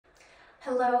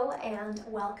Hello and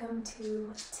welcome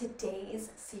to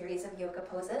today's series of yoga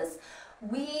poses.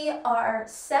 We are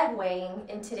segueing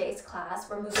in today's class.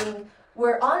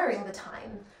 We're honoring the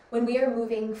time when we are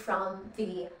moving from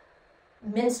the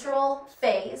menstrual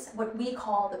phase, what we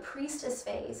call the priestess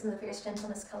phase in the Fierce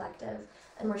Gentleness Collective,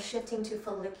 and we're shifting to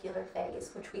follicular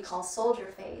phase, which we call soldier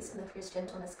phase in the Fierce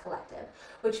Gentleness Collective,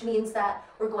 which means that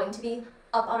we're going to be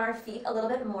up on our feet a little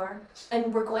bit more,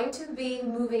 and we're going to be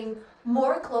moving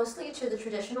more closely to the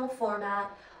traditional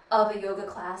format of a yoga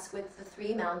class with the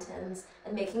three mountains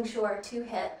and making sure to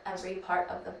hit every part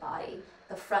of the body,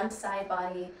 the front side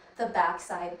body, the back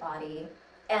side body,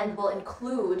 and we'll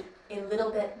include a little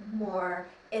bit more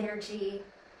energy,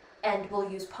 and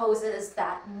we'll use poses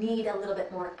that need a little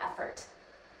bit more effort.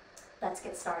 Let's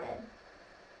get started.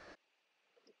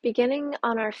 Beginning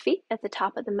on our feet at the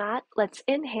top of the mat, let's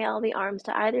inhale the arms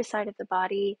to either side of the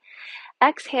body.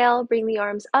 Exhale, bring the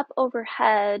arms up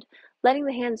overhead, letting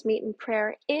the hands meet in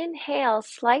prayer. Inhale,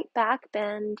 slight back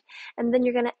bend, and then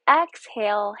you're going to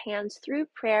exhale, hands through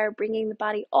prayer, bringing the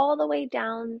body all the way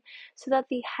down so that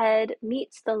the head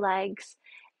meets the legs,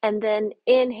 and then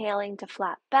inhaling to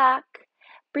flat back,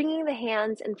 bringing the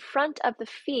hands in front of the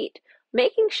feet,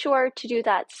 making sure to do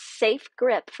that safe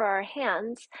grip for our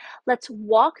hands. Let's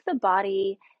walk the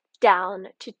body down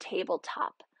to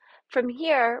tabletop. From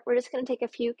here, we're just going to take a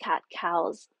few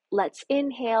cat-cows. Let's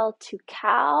inhale to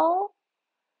cow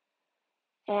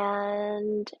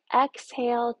and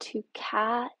exhale to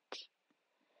cat,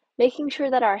 making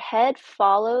sure that our head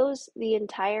follows the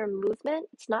entire movement.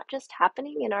 It's not just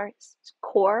happening in our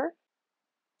core.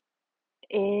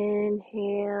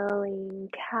 Inhaling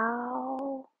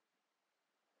cow,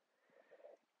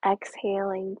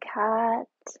 exhaling cat,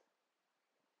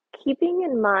 keeping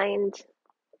in mind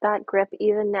that grip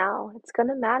even now. It's going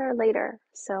to matter later,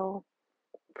 so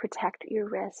protect your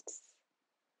wrists.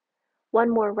 One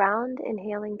more round,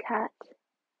 inhaling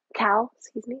cow,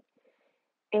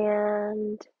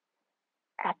 and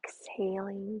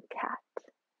exhaling cat.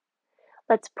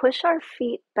 Let's push our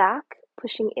feet back,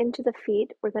 pushing into the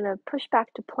feet. We're going to push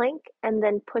back to plank and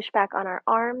then push back on our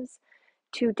arms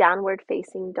to downward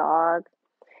facing dog.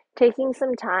 Taking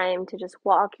some time to just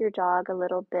walk your dog a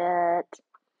little bit.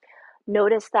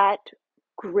 Notice that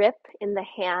grip in the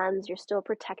hands. You're still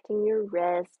protecting your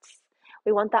wrists.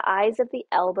 We want the eyes of the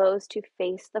elbows to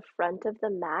face the front of the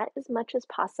mat as much as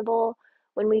possible.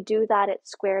 When we do that, it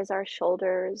squares our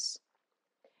shoulders.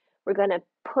 We're going to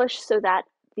push so that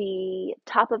the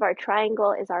top of our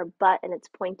triangle is our butt and it's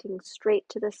pointing straight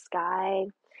to the sky.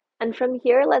 And from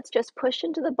here, let's just push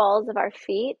into the balls of our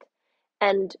feet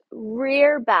and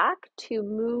rear back to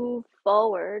move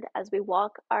forward as we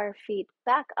walk our feet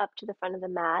back up to the front of the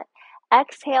mat.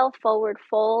 Exhale, forward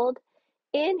fold.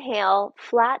 Inhale,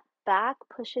 flat back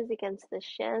pushes against the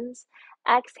shins.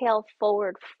 Exhale,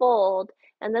 forward fold.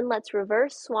 And then let's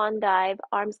reverse swan dive.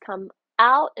 Arms come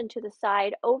out and to the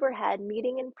side, overhead,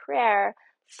 meeting in prayer.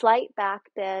 Slight back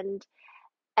bend.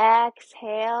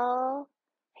 Exhale,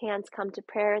 hands come to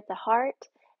prayer at the heart.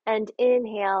 And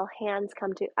inhale, hands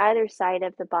come to either side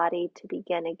of the body to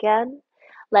begin again.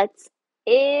 Let's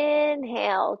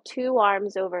inhale, two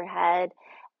arms overhead.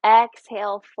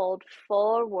 Exhale, fold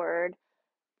forward,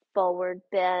 forward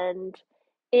bend.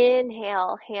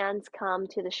 Inhale, hands come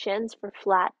to the shins for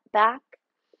flat back.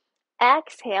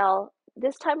 Exhale,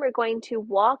 this time we're going to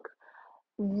walk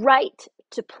right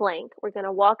to plank. We're going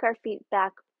to walk our feet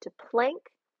back to plank.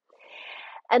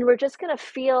 And we're just going to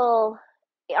feel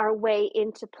our way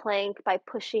into plank by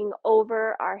pushing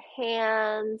over our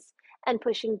hands and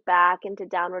pushing back into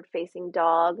downward facing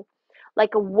dog,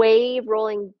 like a wave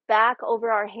rolling back over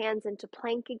our hands into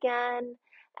plank again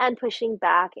and pushing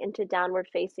back into downward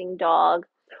facing dog.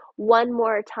 One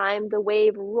more time, the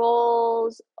wave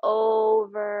rolls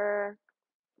over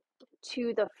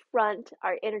to the front.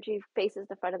 Our energy faces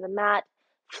the front of the mat,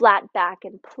 flat back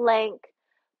and plank,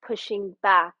 pushing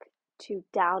back to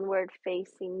downward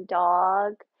facing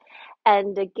dog.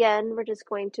 And again, we're just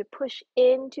going to push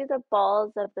into the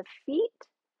balls of the feet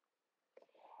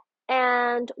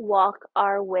and walk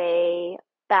our way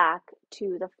back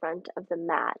to the front of the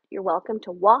mat. You're welcome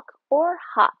to walk or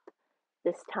hop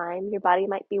this time. Your body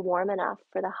might be warm enough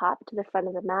for the hop to the front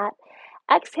of the mat.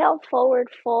 Exhale, forward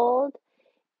fold.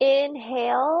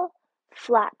 Inhale,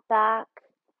 flat back.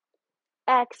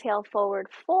 Exhale, forward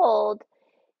fold.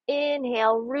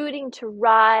 Inhale, rooting to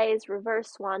rise,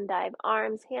 reverse swan dive,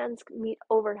 arms, hands meet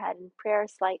overhead in prayer,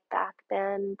 slight back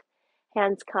bend.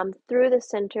 Hands come through the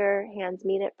center, hands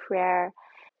meet at prayer.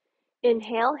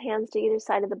 Inhale, hands to either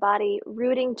side of the body,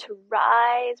 rooting to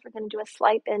rise. We're going to do a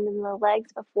slight bend in the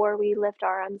legs before we lift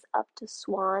our arms up to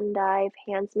swan dive.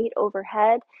 Hands meet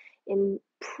overhead in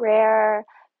prayer.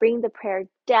 Bring the prayer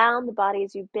down the body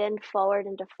as you bend forward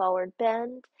into forward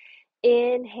bend.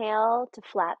 Inhale to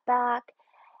flat back.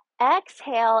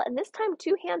 Exhale, and this time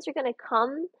 2 hands are going to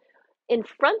come in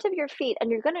front of your feet and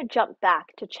you're going to jump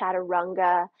back to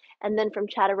chaturanga. And then from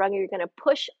chaturanga, you're going to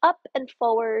push up and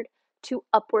forward to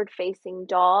upward facing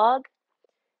dog.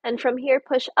 And from here,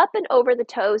 push up and over the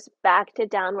toes back to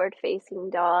downward facing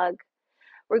dog.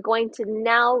 We're going to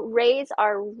now raise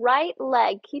our right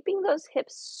leg, keeping those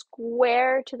hips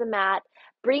square to the mat.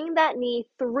 Bring that knee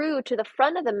through to the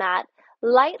front of the mat,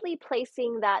 lightly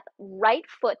placing that right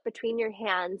foot between your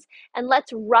hands. And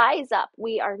let's rise up.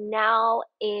 We are now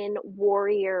in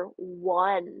warrior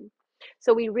one.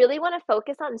 So we really want to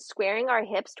focus on squaring our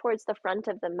hips towards the front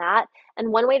of the mat.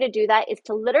 And one way to do that is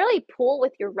to literally pull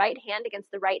with your right hand against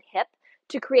the right hip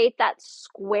to create that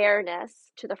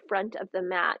squareness to the front of the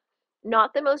mat.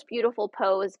 Not the most beautiful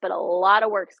pose, but a lot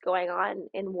of work's going on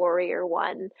in warrior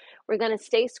one. We're going to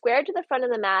stay square to the front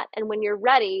of the mat. And when you're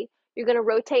ready, you're going to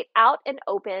rotate out and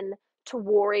open to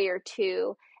warrior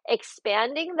two,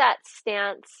 expanding that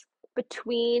stance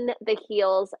between the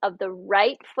heels of the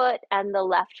right foot and the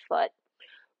left foot.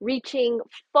 Reaching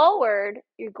forward,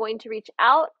 you're going to reach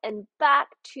out and back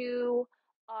to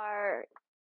our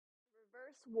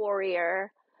reverse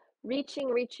warrior.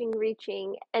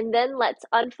 Reaching, and then let's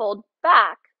unfold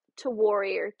back to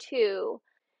warrior two.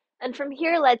 And from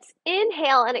here, let's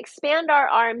inhale and expand our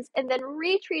arms, and then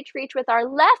reach with our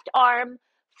left arm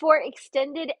for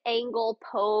extended angle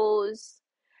pose.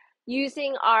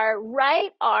 Using our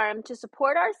right arm to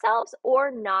support ourselves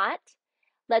or not.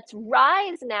 Let's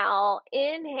rise now.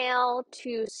 Inhale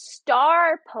to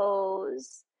star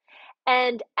pose,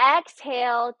 and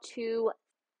exhale to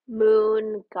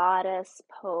moon goddess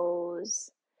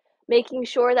pose. Making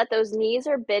sure that those knees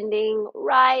are bending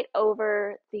right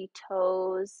over the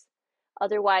toes.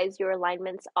 Otherwise, your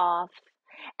alignment's off.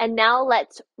 And now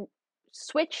let's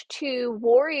switch to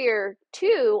warrior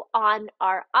two on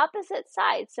our opposite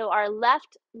side. So our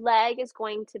left leg is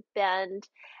going to bend,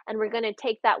 and we're going to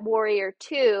take that warrior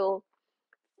two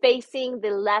facing the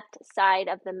left side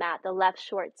of the mat, the left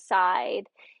short side.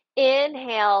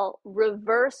 Inhale,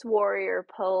 reverse warrior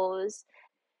pose,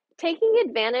 taking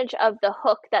advantage of the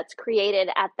hook that's created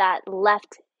at that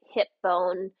left hip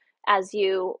bone as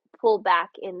you pull back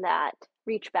in that,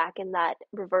 reach back in that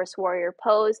reverse warrior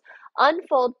pose.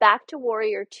 Unfold back to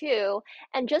warrior two,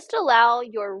 and just allow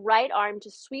your right arm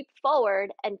to sweep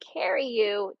forward and carry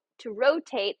you to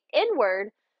rotate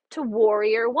inward to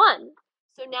warrior one.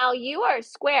 So now you are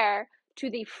square to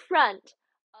the front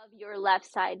of your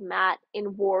left side mat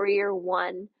in warrior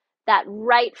one. That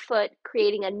right foot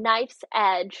creating a knife's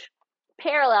edge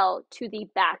parallel to the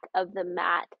back of the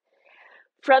mat.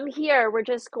 From here, we're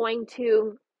just going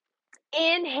to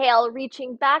inhale,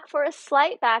 reaching back for a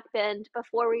slight back bend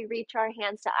before we reach our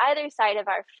hands to either side of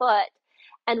our foot.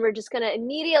 And we're just going to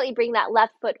immediately bring that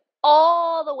left foot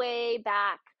all the way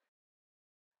back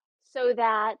so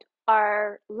that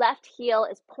our left heel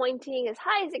is pointing as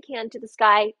high as it can to the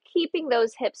sky, keeping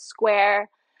those hips square.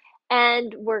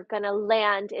 And we're going to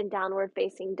land in downward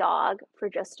facing dog for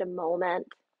just a moment.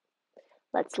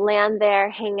 Let's land there,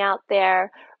 hang out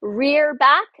there. Rear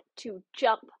back to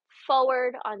jump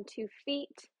forward on 2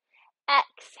 feet.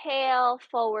 Exhale,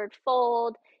 forward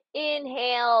fold.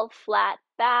 Inhale, flat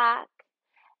back.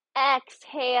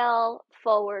 Exhale,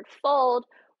 forward fold.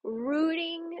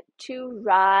 Rooting to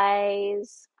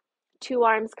rise. 2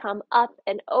 arms come up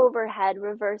and overhead,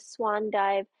 reverse swan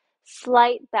dive,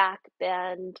 slight back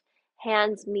bend,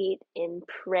 hands meet in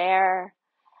prayer.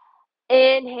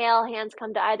 Inhale, hands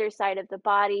come to either side of the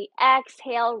body.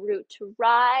 Exhale, root to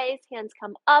rise, hands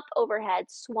come up overhead,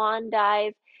 swan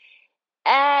dive.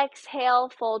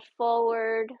 Exhale, fold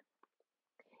forward.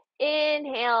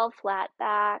 Inhale, flat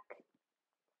back.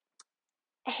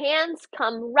 Hands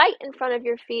come right in front of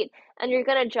your feet, and you're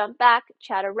going to jump back,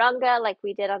 chaturanga, like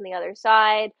we did on the other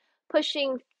side,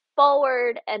 pushing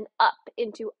forward and up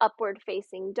into upward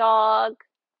facing dog,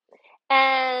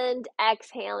 and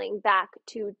exhaling back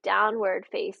to downward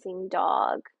facing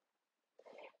dog.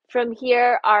 From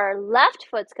here, our left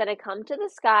foot's going to come to the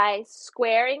sky,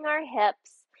 squaring our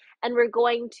hips, and we're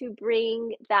going to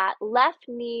bring that left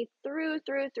knee through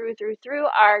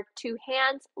our 2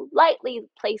 hands, lightly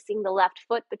placing the left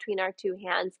foot between our 2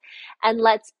 hands. And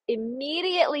let's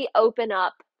immediately open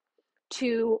up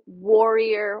to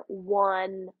warrior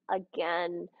one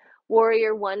again.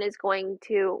 Warrior one is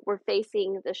we're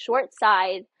facing the short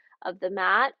side of the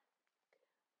mat.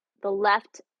 the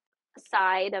left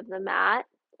side of the mat,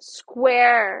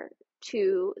 square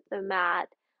to the mat.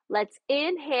 Let's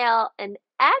inhale and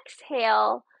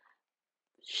exhale,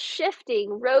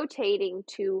 shifting, rotating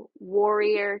to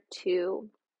warrior two.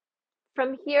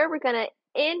 From here, we're going to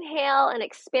inhale and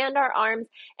expand our arms.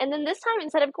 And then this time,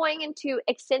 instead of going into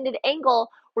extended angle,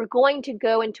 we're going to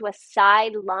go into a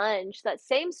side lunge. That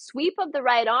same sweep of the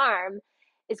right arm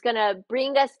is going to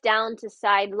bring us down to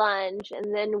side lunge.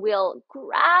 And then we'll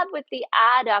grab with the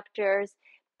adductors,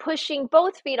 pushing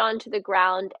both feet onto the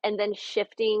ground, and then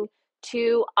shifting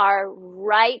to our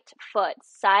right foot,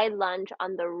 side lunge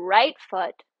on the right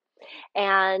foot.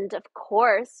 And of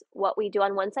course, what we do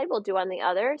on one side, we'll do on the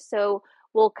other. So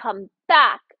we'll come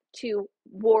back to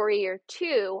warrior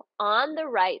two on the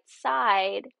right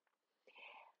side,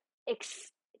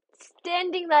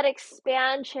 extending that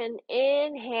expansion.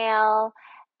 Inhale,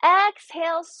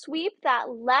 exhale, sweep that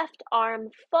left arm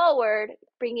forward,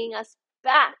 bringing us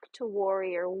back to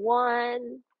warrior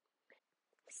one.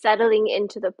 Settling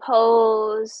into the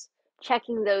pose,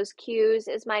 checking those cues.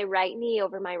 Is my right knee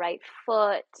over my right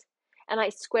foot? Am I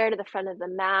square to the front of the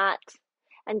mat?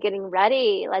 And getting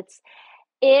ready. Let's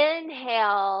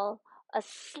inhale, a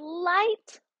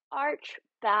slight arch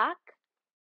back.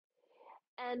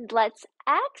 And let's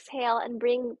exhale and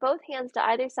bring both hands to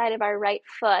either side of our right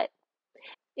foot.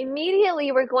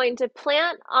 Immediately, we're going to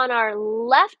plant on our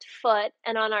left foot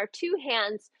and on our two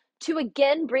hands to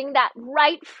again bring that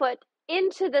right foot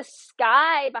into the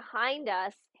sky behind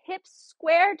us, hips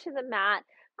square to the mat,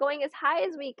 going as high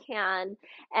as we can,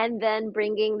 and then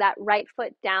bringing that right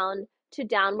foot down to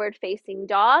downward facing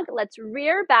dog. Let's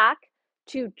rear back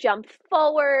to jump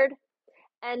forward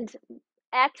and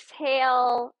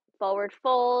exhale, forward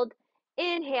fold,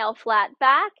 inhale, flat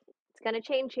back. It's going to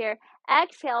change here.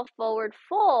 Exhale, forward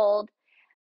fold.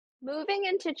 Moving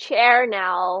into chair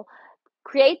now.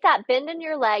 Create that bend in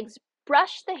your legs.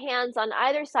 Brush the hands on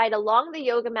either side along the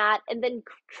yoga mat, and then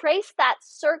trace that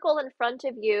circle in front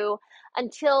of you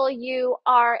until you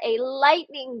are a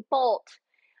lightning bolt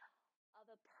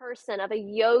of a person, of a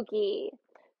yogi.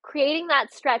 Creating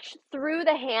that stretch through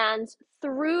the hands,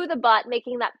 through the butt,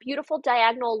 making that beautiful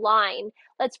diagonal line.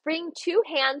 Let's bring two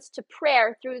hands to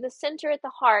prayer through the center at the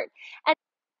heart. And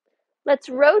let's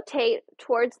rotate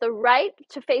towards the right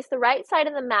to face the right side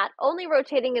of the mat, only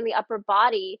rotating in the upper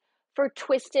body for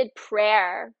twisted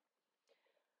prayer.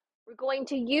 We're going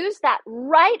to use that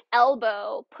right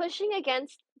elbow pushing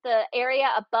against the area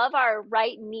above our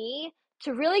right knee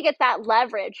to really get that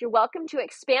leverage. You're welcome to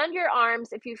expand your arms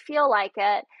if you feel like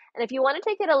it. And if you want to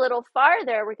take it a little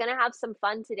farther, we're going to have some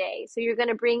fun today. So you're going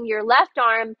to bring your left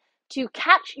arm to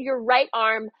catch your right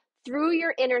arm through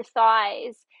your inner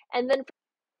thighs. And then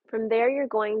from there, you're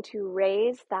going to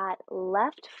raise that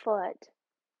left foot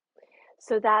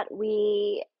so that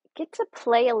we get to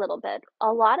play a little bit.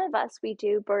 A lot of us, we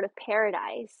do bird of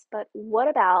paradise, but what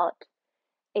about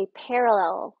a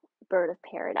parallel bird of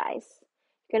paradise?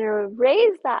 You're going to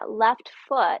raise that left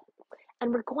foot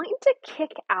and we're going to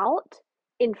kick out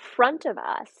in front of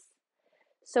us.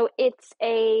 So it's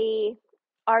a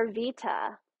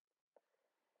Arvita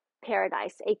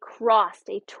paradise, a crossed,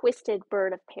 a twisted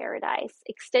bird of paradise,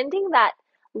 extending that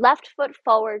left foot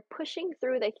forward, pushing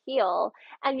through the heel,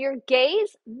 and your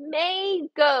gaze may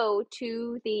go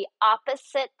to the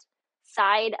opposite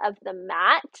side of the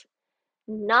mat.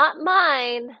 Not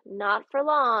mine, not for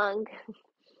long.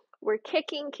 We're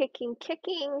kicking, kicking,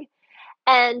 kicking.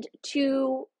 And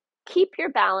to keep your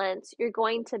balance, you're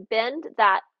going to bend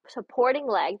that supporting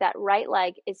leg, that right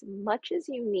leg, as much as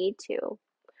you need to.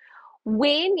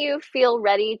 When you feel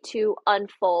ready to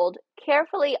unfold,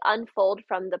 carefully unfold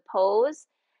from the pose.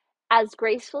 As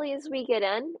gracefully as we get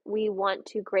in, we want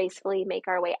to gracefully make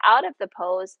our way out of the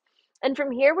pose. And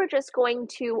from here, we're just going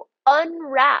to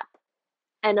unwrap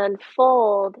and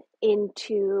unfold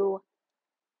into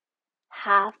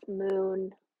half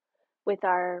moon with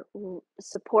our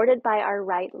supported by our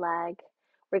right leg.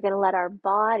 We're going to let our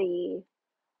body,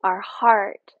 our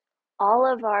heart,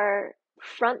 all of our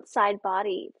front side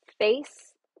body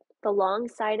face the long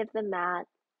side of the mat.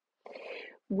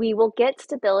 We will get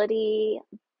stability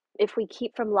if we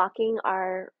keep from locking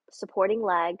our supporting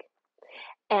leg,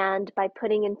 and by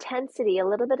putting intensity, a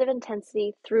little bit of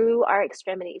intensity through our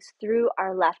extremities, through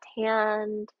our left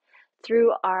hand,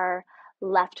 through our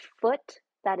left foot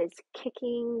that is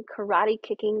kicking, karate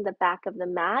kicking the back of the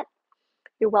mat.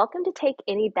 You're welcome to take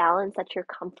any balance that you're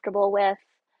comfortable with,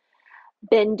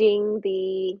 bending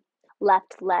the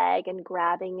left leg and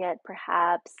grabbing it,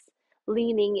 perhaps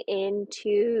leaning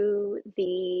into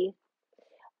the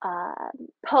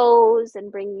pose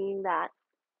and bringing that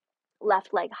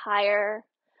left leg higher.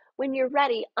 When you're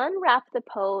ready, unwrap the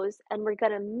pose, and we're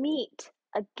going to meet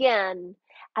again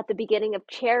at the beginning of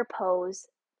chair pose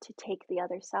to take the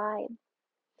other side.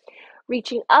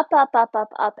 Reaching up, up, up,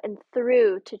 up, up, and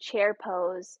through to chair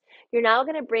pose. You're now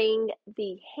going to bring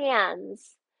the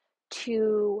hands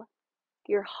to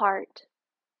your heart.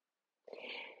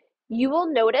 You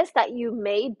will notice that you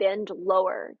may bend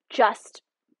lower just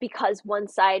because one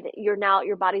side, your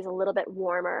body's a little bit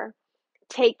warmer.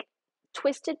 Take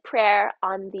twisted prayer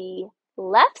on the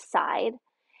left side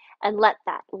and let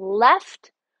that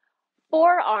left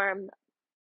forearm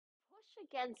push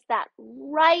against that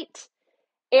right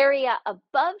area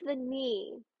above the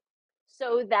knee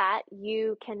so that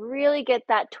you can really get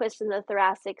that twist in the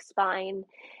thoracic spine.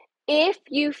 If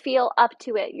you feel up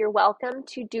to it, you're welcome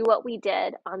to do what we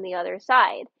did on the other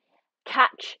side.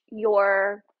 Catch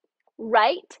your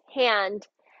right hand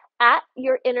at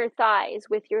your inner thighs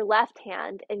with your left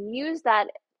hand and use that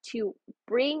to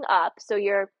bring up. So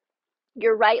your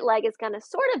right leg is going to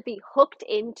sort of be hooked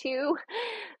into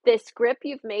this grip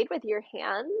you've made with your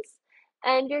hands.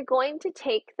 And you're going to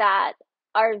take that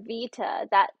Arvita,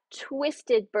 that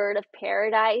twisted bird of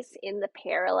paradise in the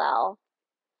parallel.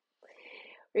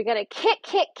 We're going to kick,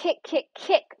 kick, kick, kick,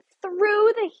 kick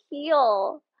through the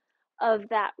heel of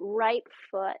that right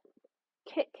foot.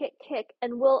 Kick, kick, kick.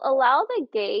 And we'll allow the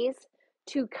gaze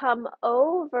to come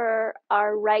over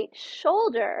our right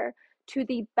shoulder to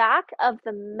the back of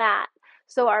the mat.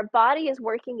 So our body is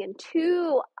working in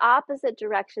two opposite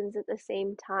directions at the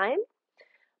same time.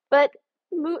 But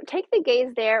take the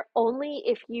gaze there only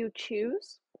if you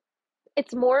choose.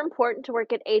 It's more important to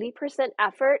work at 80%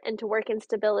 effort and to work in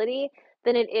stability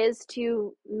than it is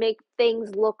to make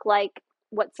things look like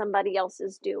what somebody else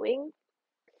is doing.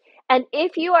 And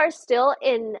if you are still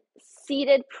in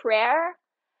seated prayer,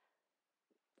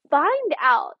 find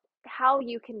out how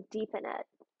you can deepen it.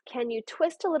 Can you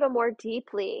twist a little more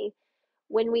deeply?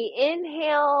 When we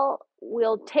inhale,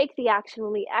 we'll take the action.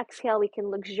 When we exhale, we can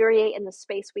luxuriate in the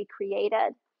space we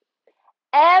created.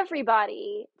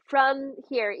 Everybody from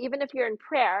here, even if you're in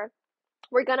prayer,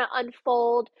 we're going to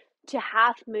unfold to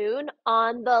half moon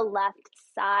on the left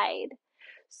side.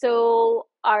 So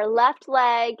our left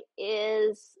leg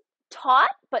is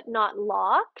taut but not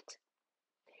locked.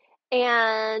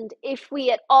 And if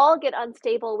we at all get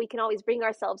unstable, we can always bring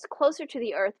ourselves closer to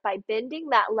the earth by bending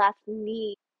that left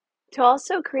knee to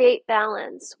also create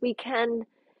balance. We can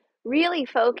really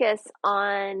focus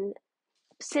on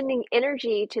sending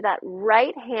energy to that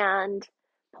right hand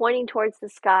pointing towards the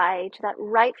sky, to that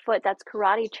right foot that's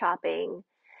karate chopping,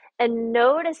 and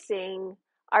noticing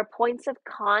our points of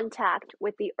contact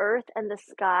with the earth and the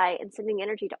sky and sending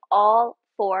energy to all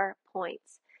 4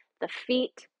 points, the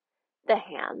feet, the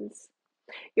hands.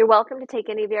 You're welcome to take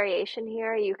any variation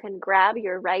here. You can grab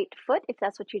your right foot if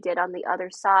that's what you did on the other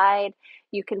side.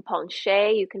 You can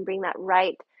pencher. You can bring that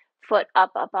right foot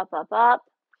up, up, up, up, up.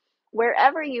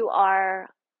 Wherever you are,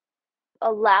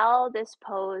 allow this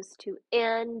pose to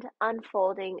end,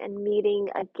 unfolding, and meeting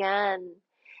again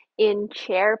in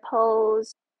chair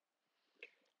pose.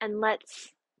 And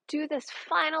let's do this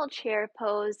final chair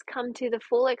pose. Come to the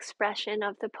full expression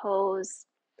of the pose.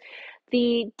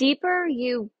 The deeper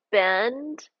you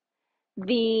bend,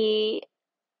 the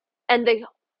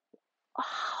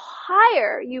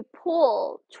higher you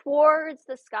pull towards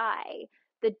the sky,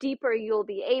 the deeper you'll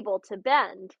be able to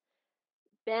bend.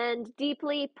 Bend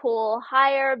deeply, pull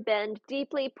higher, bend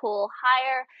deeply, pull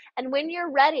higher. And when you're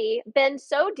ready, bend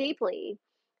so deeply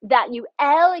that you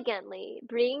elegantly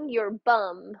bring your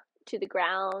bum to the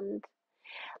ground.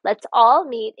 Let's all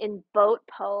meet in boat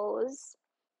pose.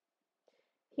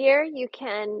 Here you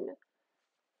can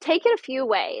take it a few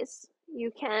ways.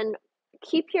 You can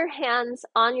keep your hands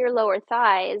on your lower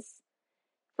thighs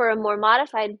for a more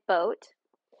modified boat.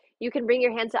 You can bring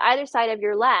your hands to either side of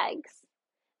your legs.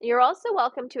 You're also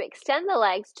welcome to extend the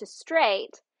legs to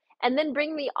straight and then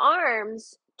bring the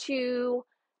arms to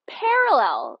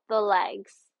parallel the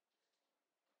legs.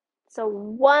 It's a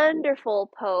wonderful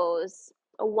pose,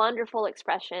 a wonderful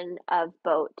expression of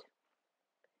boat.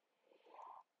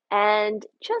 And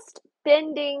just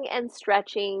bending and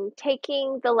stretching,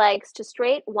 taking the legs to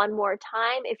straight one more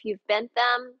time if you've bent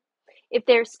them. If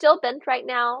they're still bent right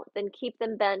now, then keep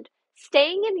them bent.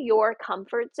 Staying in your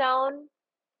comfort zone.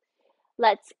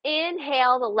 Let's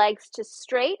inhale the legs to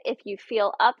straight if you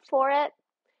feel up for it.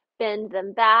 Bend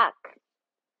them back.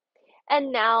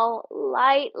 And now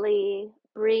lightly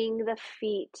bring the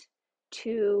feet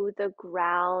to the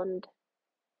ground,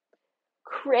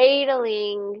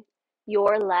 cradling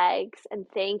your legs and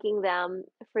thanking them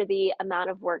for the amount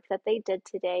of work that they did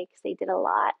today because they did a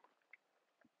lot.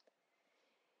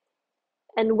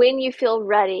 And when you feel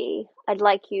ready, I'd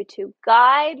like you to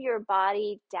guide your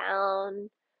body down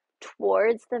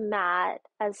towards the mat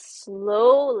as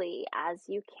slowly as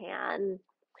you can,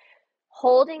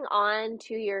 holding on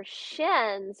to your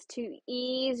shins to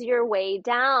ease your way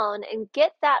down and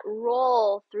get that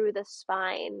roll through the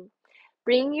spine.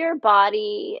 Bring your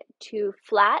body to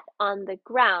flat on the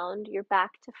ground, your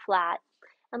back to flat,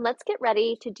 and let's get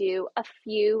ready to do a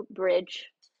few bridge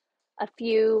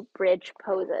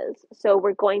poses. So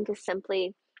we're going to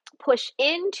simply push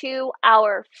into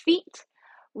our feet,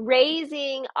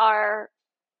 raising our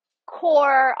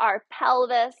core, our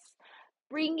pelvis,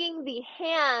 bringing the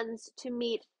hands to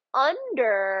meet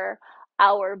under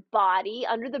our body,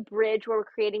 under the bridge we're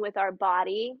creating with our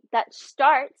body that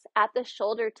starts at the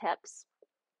shoulder tips.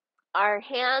 Our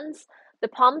hands, the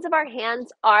palms of our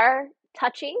hands are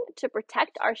touching to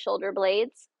protect our shoulder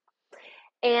blades,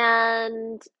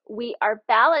 and we are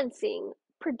balancing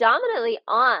predominantly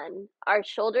on our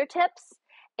shoulder tips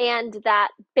and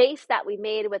that base that we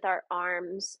made with our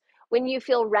arms. When you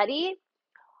feel ready,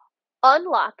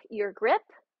 unlock your grip,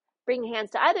 bring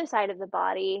hands to either side of the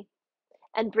body,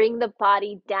 and bring the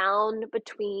body down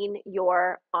between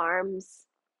your arms.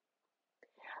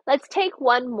 Let's take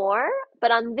one more, but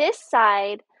on this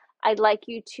side, I'd like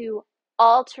you to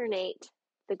alternate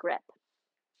the grip.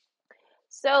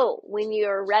 So when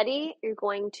you're ready, you're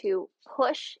going to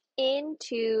push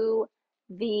into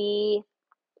the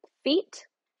feet,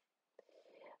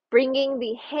 bringing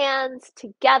the hands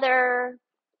together,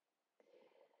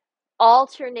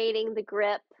 alternating the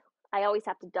grip. I always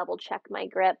have to double check my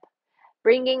grip.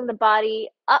 Bringing the body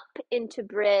up into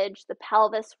bridge, the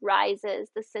pelvis rises,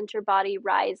 the center body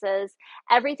rises,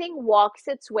 everything walks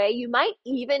its way. You might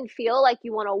even feel like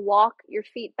you want to walk your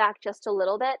feet back just a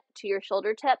little bit to your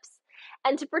shoulder tips.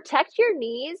 And to protect your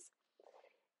knees,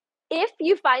 if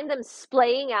you find them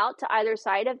splaying out to either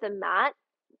side of the mat,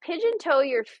 pigeon toe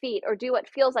your feet, or do what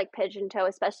feels like pigeon toe,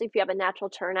 especially if you have a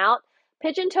natural turnout.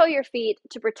 Pigeon toe your feet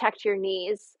to protect your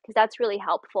knees, because that's really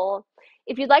helpful.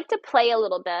 If you'd like to play a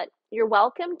little bit, you're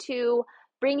welcome to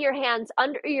bring your hands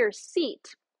under your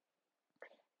seat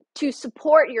to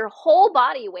support your whole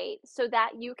body weight so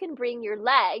that you can bring your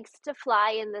legs to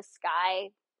fly in the sky.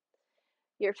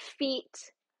 Your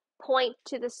feet point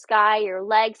to the sky, your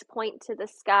legs point to the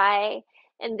sky.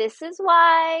 And this is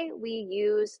why we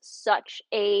use such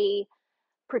a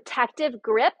protective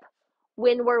grip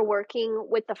when we're working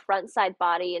with the front side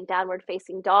body and downward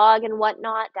facing dog and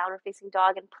whatnot, downward facing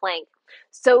dog and plank,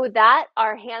 so that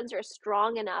our hands are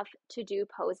strong enough to do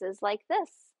poses like this.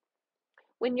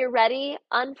 When you're ready,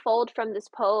 unfold from this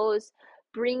pose,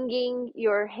 bringing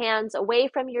your hands away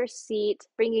from your seat,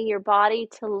 bringing your body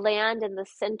to land in the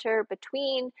center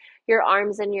between your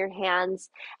arms and your hands.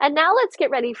 And now let's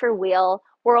get ready for wheel.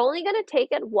 We're only going to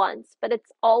take it once, but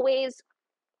it's always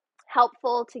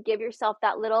helpful to give yourself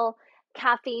that little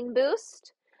caffeine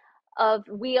boost of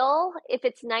wheel. If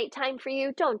it's nighttime for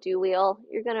you, don't do wheel.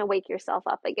 You're going to wake yourself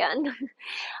up again.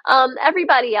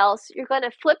 Everybody else, you're going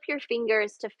to flip your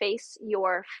fingers to face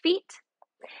your feet,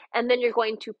 and then you're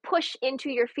going to push into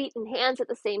your feet and hands at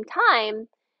the same time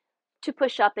to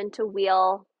push up into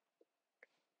wheel.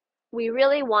 We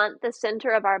really want the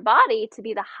center of our body to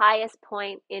be the highest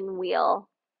point in wheel.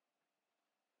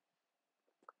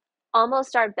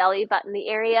 Almost our belly button, the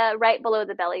area right below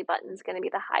the belly button is going to be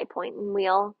the high point in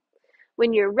wheel.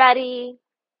 When you're ready,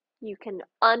 you can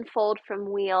unfold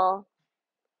from wheel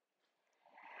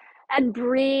and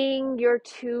bring your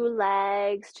two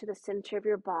legs to the center of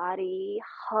your body.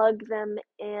 Hug them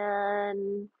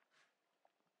in.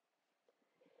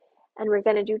 And we're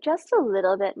going to do just a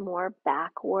little bit more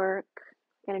back work.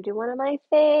 I'm going to do one of my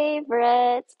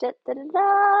favorites. Da, da, da,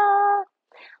 da.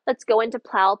 Let's go into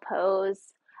plow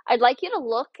pose. I'd like you to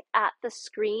look at the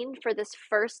screen for this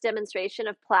first demonstration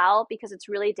of plow, because it's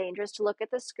really dangerous to look at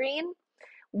the screen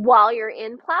while you're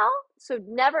in plow. So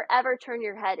never ever turn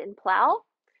your head in plow.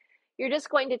 You're just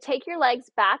going to take your legs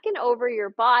back and over your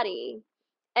body,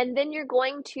 and then you're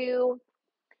going to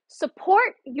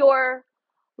support your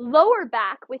lower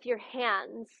back with your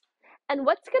hands. And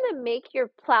what's going to make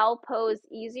your plow pose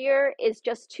easier is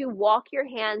just to walk your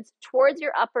hands towards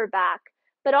your upper back,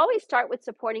 but always start with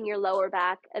supporting your lower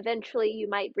back. Eventually, you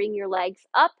might bring your legs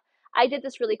up. I did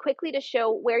this really quickly to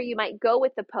show where you might go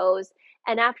with the pose.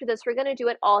 And after this, we're going to do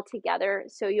it all together,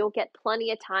 so you'll get plenty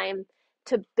of time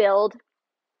to build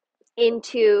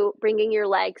into bringing your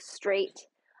legs straight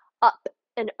up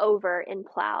and over in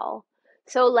plow.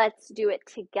 So let's do it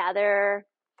together.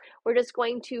 We're just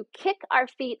going to kick our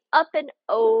feet up and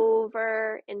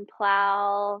over in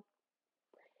plow.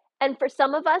 And for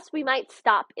some of us, we might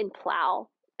stop in plow.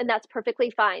 and that's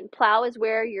perfectly fine. Plow is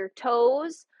where your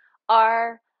toes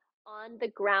are on the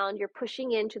ground. You're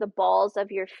pushing into the balls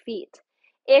of your feet.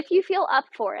 If you feel up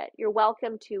for it, you're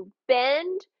welcome to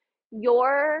bend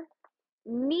your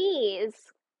knees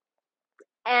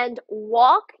and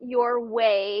walk your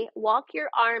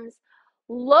arms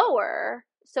lower,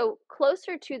 so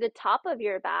closer to the top of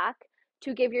your back,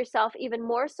 to give yourself even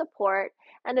more support,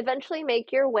 and eventually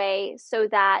make your way so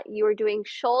that you're doing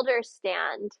shoulder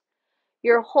stand.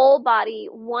 Your whole body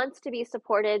wants to be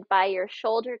supported by your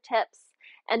shoulder tips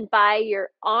and by your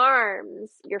arms,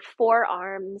 your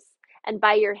forearms, and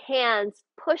by your hands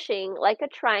pushing like a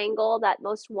triangle, that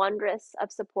most wondrous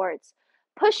of supports,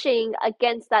 pushing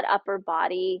against that upper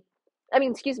body.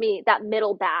 That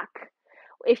middle back.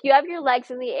 If you have your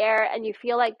legs in the air and you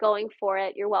feel like going for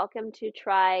it, you're welcome to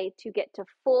try to get to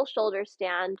full shoulder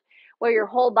stand, where your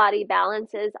whole body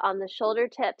balances on the shoulder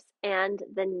tips and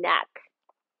the neck.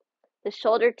 The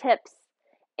shoulder tips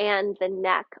and the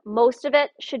neck. Most of it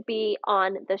should be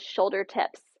on the shoulder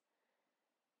tips.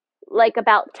 Like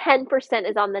about 10%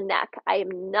 is on the neck. I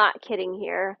am not kidding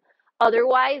here.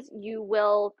 Otherwise,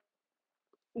 you'll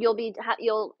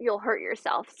hurt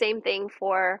yourself. Same thing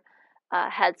for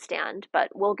headstand, but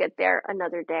we'll get there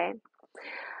another day.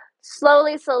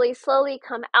 Slowly, slowly, slowly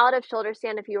come out of shoulder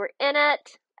stand if you were in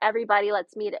it. Everybody,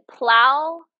 let's meet at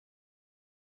plow.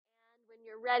 And when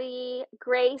you're ready,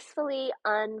 gracefully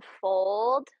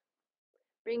unfold,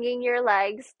 bringing your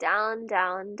legs down,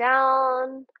 down,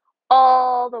 down,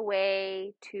 all the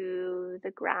way to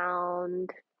the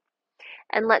ground.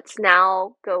 And let's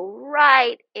now go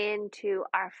right into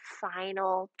our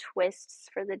final twists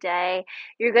for the day.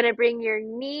 You're going to bring your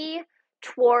knee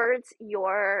towards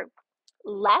your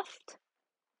left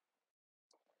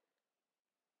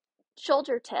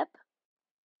shoulder tip,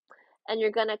 and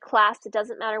you're going to clasp. It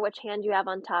doesn't matter which hand you have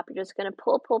on top. You're just going to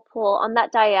pull, pull, pull on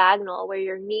that diagonal where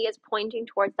your knee is pointing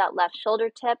towards that left shoulder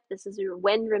tip. This is your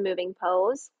wind removing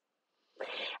pose.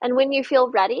 And when you feel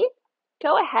ready,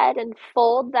 go ahead and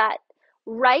fold that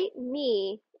right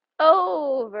knee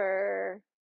over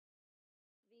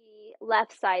the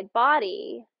left side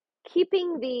body,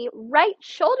 keeping the right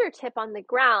shoulder tip on the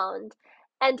ground.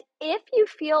 And if you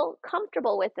feel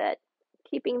comfortable with it,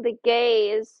 keeping the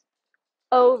gaze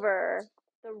over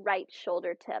the right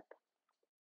shoulder tip.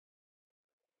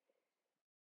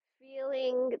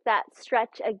 Feeling that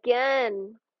stretch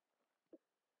again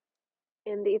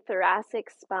in the thoracic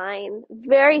spine,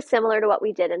 very similar to what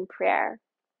we did in prayer.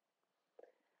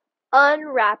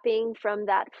 Unwrapping from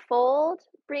that fold,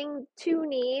 bring two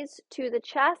knees to the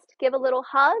chest, give a little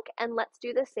hug, and let's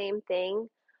do the same thing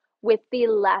with the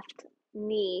left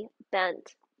knee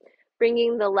bent.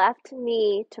 Bringing the left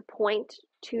knee to point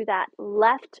to that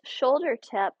left shoulder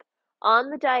tip on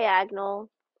the diagonal.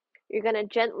 You're going to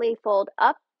gently fold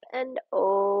up and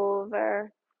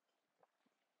over.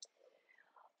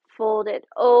 Fold it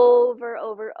over,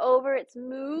 over, over. It's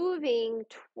moving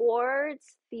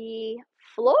towards the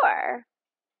floor.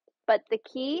 But the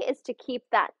key is to keep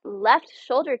that left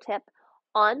shoulder tip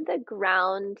on the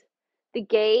ground. The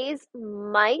gaze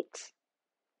might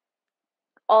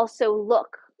also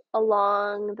look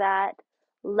along that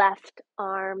left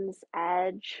arm's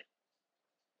edge.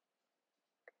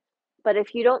 But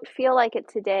if you don't feel like it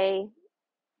today,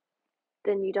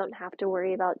 then you don't have to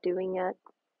worry about doing it.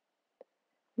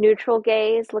 Neutral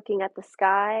gaze, looking at the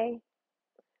sky,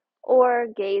 or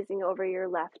gazing over your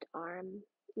left arm.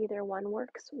 Either one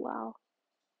works well.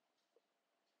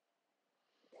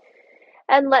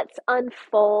 And let's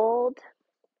unfold,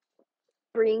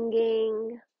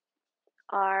 bringing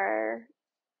our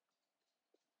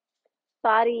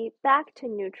body back to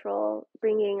neutral,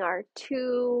 bringing our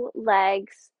two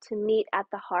legs to meet at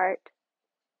the heart.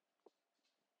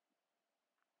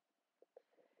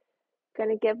 Going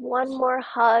to give one more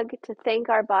hug to thank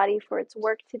our body for its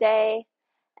work today,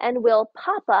 and we'll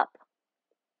pop up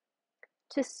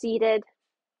to seated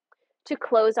to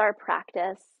close our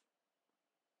practice.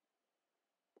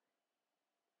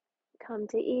 Come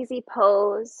to easy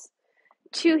pose.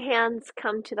 Two hands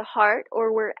come to the heart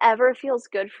or wherever feels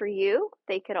good for you.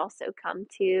 They could also come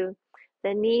to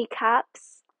the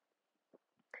kneecaps.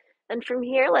 And from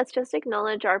here, let's just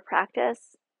acknowledge our practice,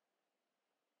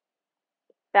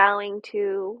 bowing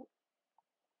to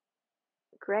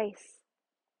grace.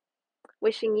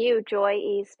 Wishing you joy,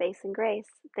 ease, space, and grace.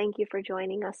 Thank you for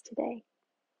joining us today.